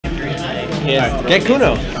Yes. Get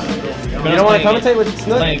Kuno. You don't want to commentate with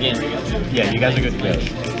Snook? Playing a game. Yeah, you guys are good to go.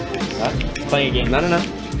 Huh? Playing a game. No.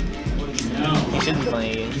 You shouldn't be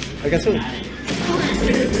playing a game. Against who?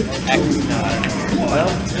 Axxo.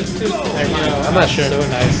 I'm not sure. So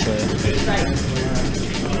nice.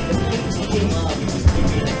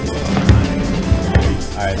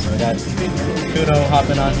 Alright, so we got Kuno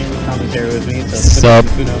hopping on here with commentary with me. So Sup?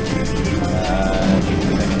 Kuno. Give me a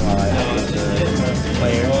second while I upload the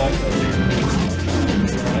player.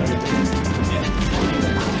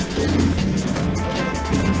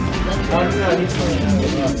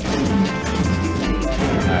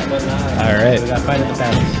 Alright. We got fight at the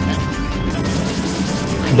battles.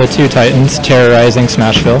 The two Titans terrorizing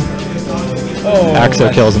Smashville. Oh,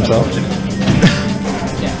 Axxo kills himself.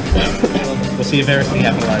 We'll see if Vaerix can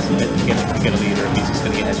capitalize and get a lead, or if he's just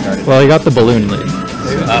going to get head started. Well, he got the balloon lead.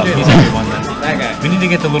 Oh, he's a good one then. We need to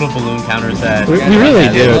get the little balloon counters that... We really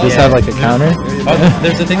do. Just have like a counter. Oh,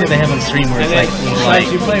 there's a thing that they have on stream where it's like...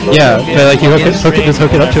 Yeah, but like you just hook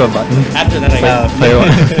it up to a button. After that, I Play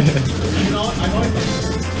one.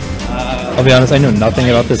 I'll be honest, I know nothing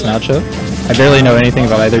about this matchup. I barely know anything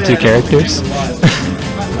about either two characters.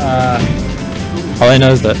 All I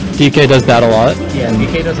know is that DK does that a lot. Yeah,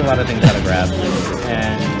 DK does a lot of things out of grab.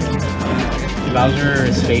 And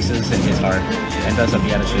Bowser spaces in his heart and does up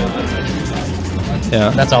Yetta shield.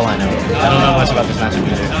 Yeah. That's all I know. I don't know much about this matchup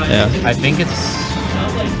either. Yeah. I think it's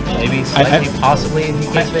maybe slightly, possibly in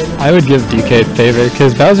DK's favor. I would give DK a favor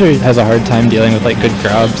because Bowser has a hard time dealing with like good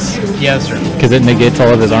grabs. Yeah, that's true. Because it negates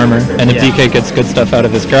all of his armor, and if DK gets good stuff out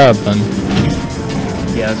of his grab, then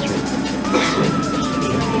yeah, that's true.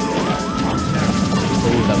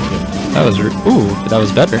 that was that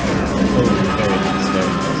was better. Oh, very nice,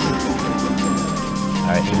 very nice.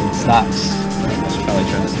 Alright, he stocks. I should probably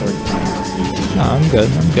turn this towards. No, I'm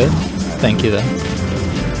good. Thank you though.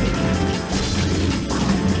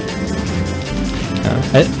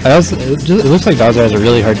 I also it looks like Bowser has a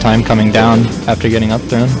really hard time coming down after getting up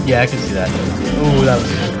thrown. Yeah, I can see that. Ooh, that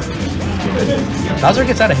was good. Bowser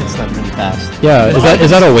gets out of hit stun really fast. Yeah,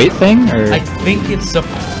 is that a weight thing or? I think it's a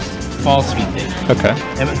fall speed thing. Okay.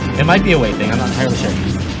 It might be a weight thing. I'm not entirely sure.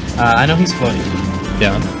 I know he's floaty.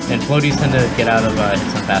 Yeah. And floaties tend to get out of hit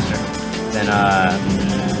stun faster than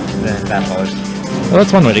fast fallers. Well,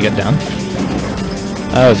 that's one way to get down.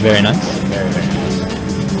 That was very nice. Very, very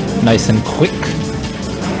nice. Nice and quick.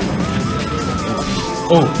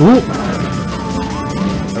 Oh. Ooh.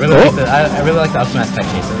 I really like the up smash tech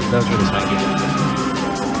chase. That was really swanky.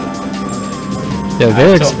 Yeah,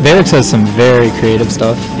 Vaerix has some very creative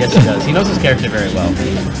stuff. Yes, he does. He knows his character very well.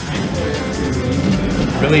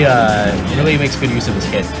 Really makes good use of his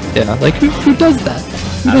kit. Yeah, like who does that?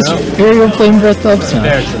 Who does aerial flame breath up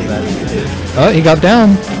smash? Vaerix does that. Oh, he got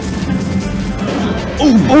down.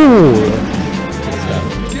 Ooh.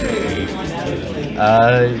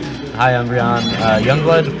 Hi, Umbreon.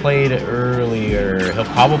 Youngblood played earlier. He'll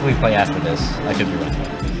probably play after this. I could be wrong.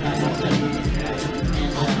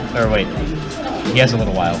 Or wait, he has a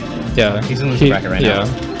little while. Yeah, he's in lose bracket right now.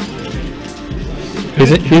 Who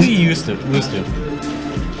did he lose to?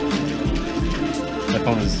 My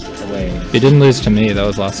phone is away. He didn't lose to me. That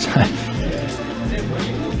was last time.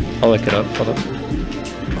 I'll look it up. Hold up.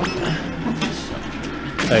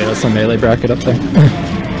 Oh yeah, that's the melee bracket up there.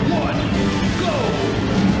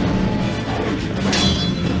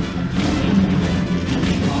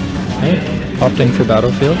 Opting for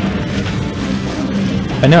Battlefield.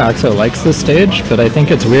 I know Axxo likes this stage, but I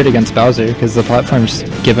think it's weird against Bowser because the platforms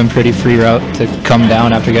give him pretty free route to come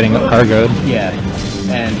down after getting cargoed. Yeah,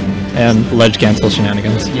 and ledge cancel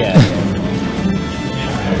shenanigans. Yeah.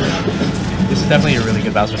 This is definitely a really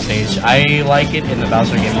good Bowser stage. I like it in the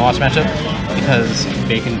Bowser Game & Watch matchup because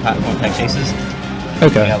Bacon platform tech chases.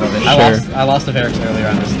 Okay, I love it. Sure. I lost to Vaerix earlier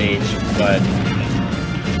on the stage, but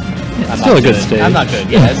it's still a good stage. I'm not good.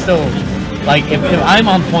 Yeah, it's still like if I'm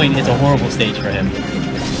on point, it's a horrible stage for him.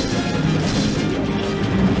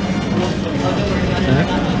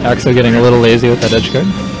 Axxo getting a little lazy with that edge guard.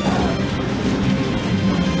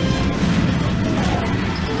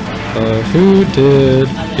 Who did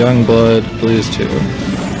Youngblood lose to?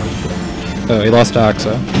 Oh, he lost to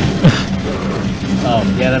Axxo. Oh,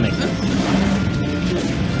 yeah, that makes sense.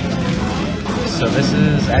 So this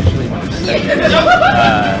is actually winner's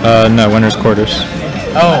second. No, winner's quarters.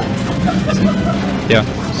 Oh. Yeah,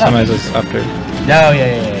 semis is after. No,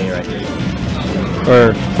 yeah, you're right.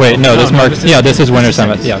 Or wait, no, this marks. This this is winner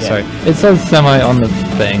semi. Yeah, sorry. It says semi on the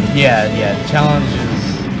thing. Yeah. The challenge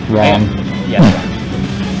is wrong. Yeah.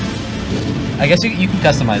 I guess you can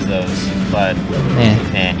customize those, but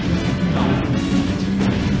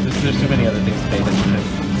There's too many other things to pay attention to.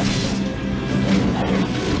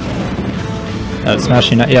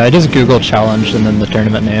 Smash Unite. Yeah, I just Google challenge and then the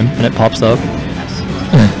tournament name, and it pops up.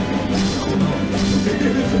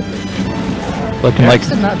 Looking like.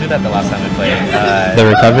 Did not do that the last time I played. The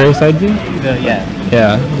recovery side B? Yeah.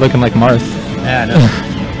 Yeah, looking like Marth. Yeah, I know.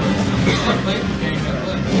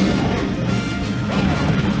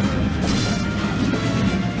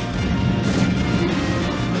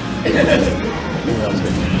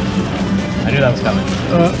 I knew that was coming.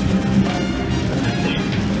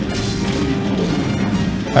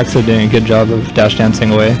 Axxo doing a good job of dash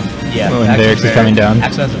dancing away. Yeah, when Vaerix is coming down.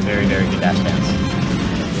 Axxo has a very, very good dash dance.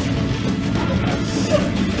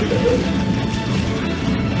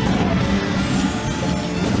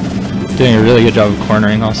 Doing a really good job of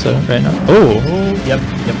cornering also right now. Oh! Yep.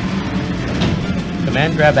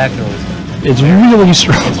 Command grab Axxo It's really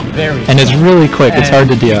strong. It's very and it's really quick. It's hard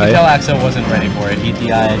to DI. You can tell Axxo wasn't ready for it. He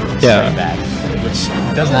DI'd straight back, which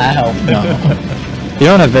does not help. No. You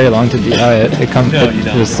don't have very long to DI it. It comes. No, you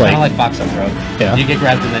don't. Just It's like kind of like Fox up throw. Yeah. You get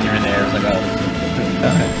grabbed and then you're in the air. It's like, oh.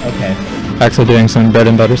 Okay. Axxo doing some bread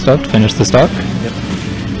and butter stuff to finish the stock. Yep.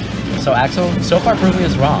 So Axxo, so far proving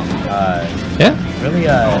us wrong. Yeah. Really.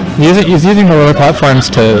 He's using the lower platforms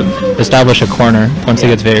to establish a corner once he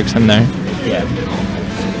gets Vaerix in there. Yeah.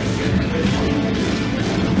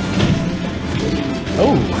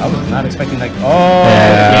 Oh, I was not expecting like. Oh,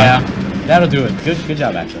 yeah. That'll do it. Good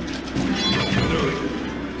job, Axxo.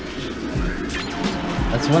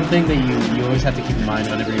 That's one thing that you always have to keep in mind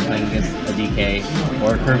whenever you're playing against a DK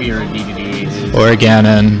or a Kirby or a DDD. Or a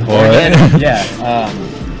Ganon. Yeah.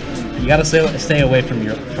 You gotta stay away from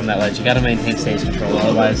that ledge. You gotta maintain stage control,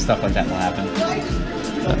 otherwise stuff like that will happen.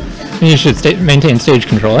 You should maintain stage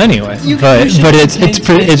control anyway, but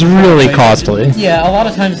it's really costly. Yeah, a lot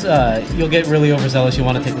of times you'll get really overzealous. You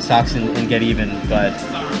want to take the stocks and get even, but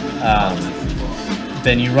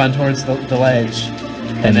then you run towards the ledge,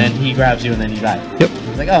 and then he grabs you, and then you die. Yep.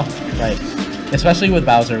 It's like, oh, right. Especially with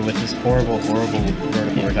Bowser with his horrible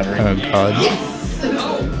vertical recovery. Oh god.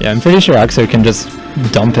 Yeah, I'm pretty sure Axxo can just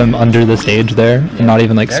dump him under the stage there, and not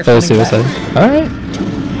even like full suicide. All right.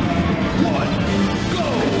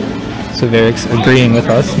 So Vaerix agreeing with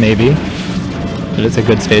us, maybe, that it's a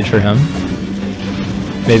good stage for him.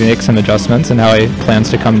 Maybe make some adjustments in how he plans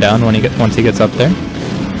to come down when once he gets up there.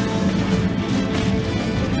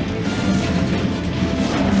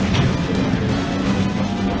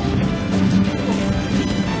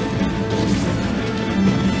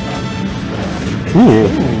 Ooh.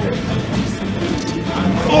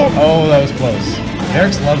 Oh, that was close.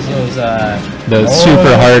 Vaerix loves those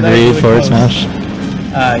super hard read forward smash.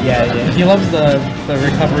 Yeah. He loves the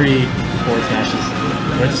recovery forward smashes.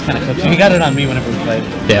 Where it just kind of clips. He got it on me whenever we played.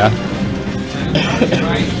 Yeah.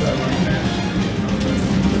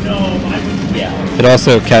 Yeah. It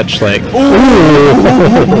also catch like.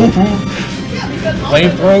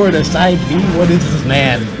 Flamethrower to side B. What is this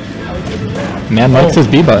man? Man likes his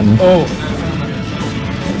B button. Oh.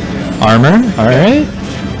 Armor. All right.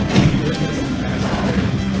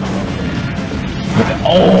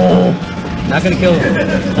 Oh. Not gonna kill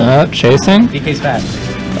him. Chasing. DK's fast.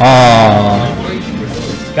 Oh.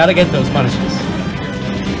 Gotta get those punishes.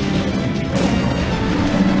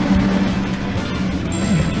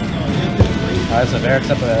 Alright, so Vaerix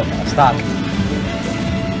up a stock.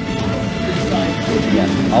 Yeah.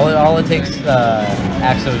 All it takes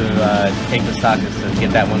Axxo to take the stock is to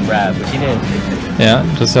get that one grab, which he did. Yeah,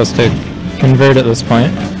 just has to convert at this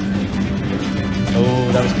point.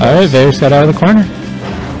 Oh, that was close. Alright, Vaerix got out of the corner.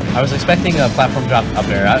 I was expecting a platform drop up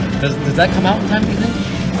there. Does that come out in time, do you think?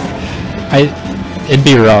 It'd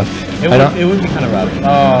be rough. It would be kind of rough.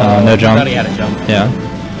 Oh, no jump. I thought he had a jump. Yeah.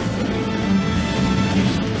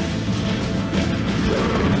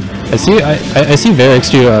 I see Vaerix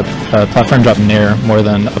do a platform drop nair more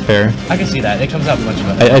than up air. I can see that. It comes out much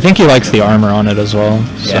better. I think he likes the armor on it as well.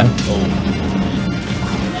 So. Yeah. Oh.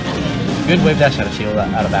 Good wave dash out of shield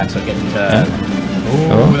out of Axxo getting to. Yeah.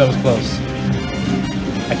 Oh, that was close.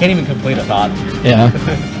 I can't even complete a thought. Yeah.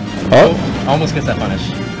 Oh. Almost gets that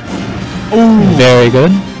punish. Ooh. Very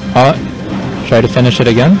good. Try to finish it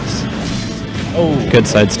again. Oh. Good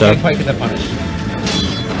side step. Can't quite get that punish.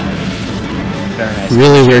 Very nice.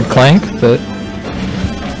 Really weird clank, but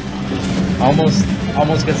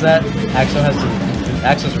almost gets that.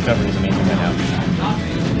 Axxo's recovery is amazing right now.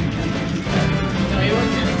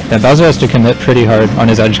 Yeah, Bowser has to commit pretty hard on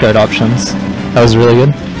his edge guard options. That was really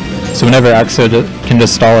good. So whenever Axxo can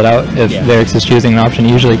just stall it out, if Vaerix is choosing an option,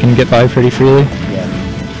 he usually can get by pretty freely. Yeah.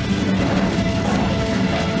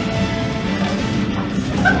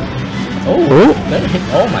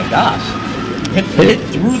 Oh my gosh. Hit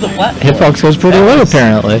through the platform. Hitbox goes pretty low,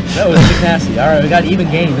 apparently. That was pretty nasty. Alright, we got even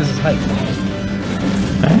game. This is hype.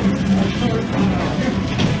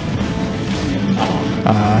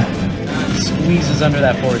 Squeezes under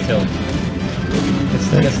that forward tilt.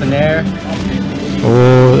 Gets the nair.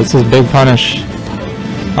 Oh, this is big punish.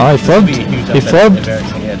 Oh, he flipped. He flipped.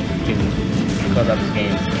 Close up his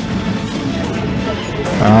game.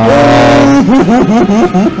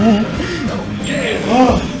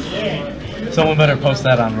 Someone better post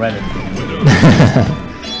that on Reddit.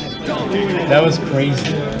 That was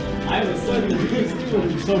crazy.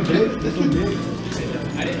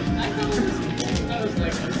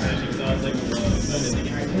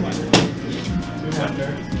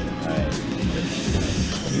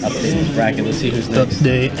 Update this bracket. Let's see who's next.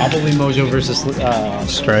 Update. Probably Mojo versus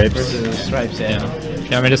Stripes. Versus Stripes. Yeah. You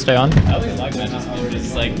want me to stay on? I was like that.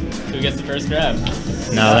 It's like, who gets the first grab?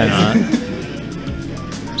 No, they're not.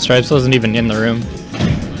 Stripes wasn't even in the room.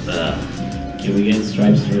 Can we get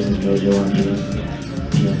Stripes versus Mojo on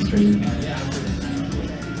the stream?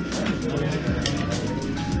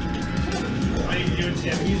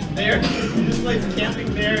 He's there. He's just like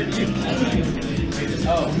camping there.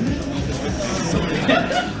 Oh.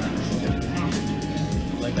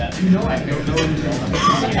 Like that. You know I don't know.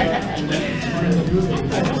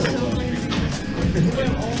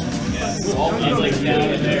 He's like down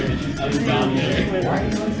in there. I was down there.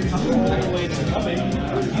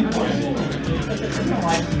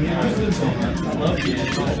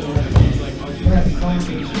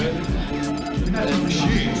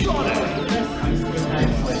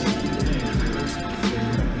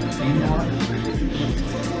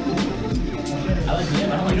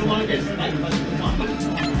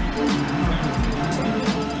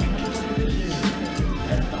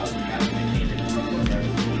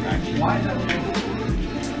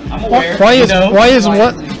 I'm aware. Why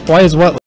is what?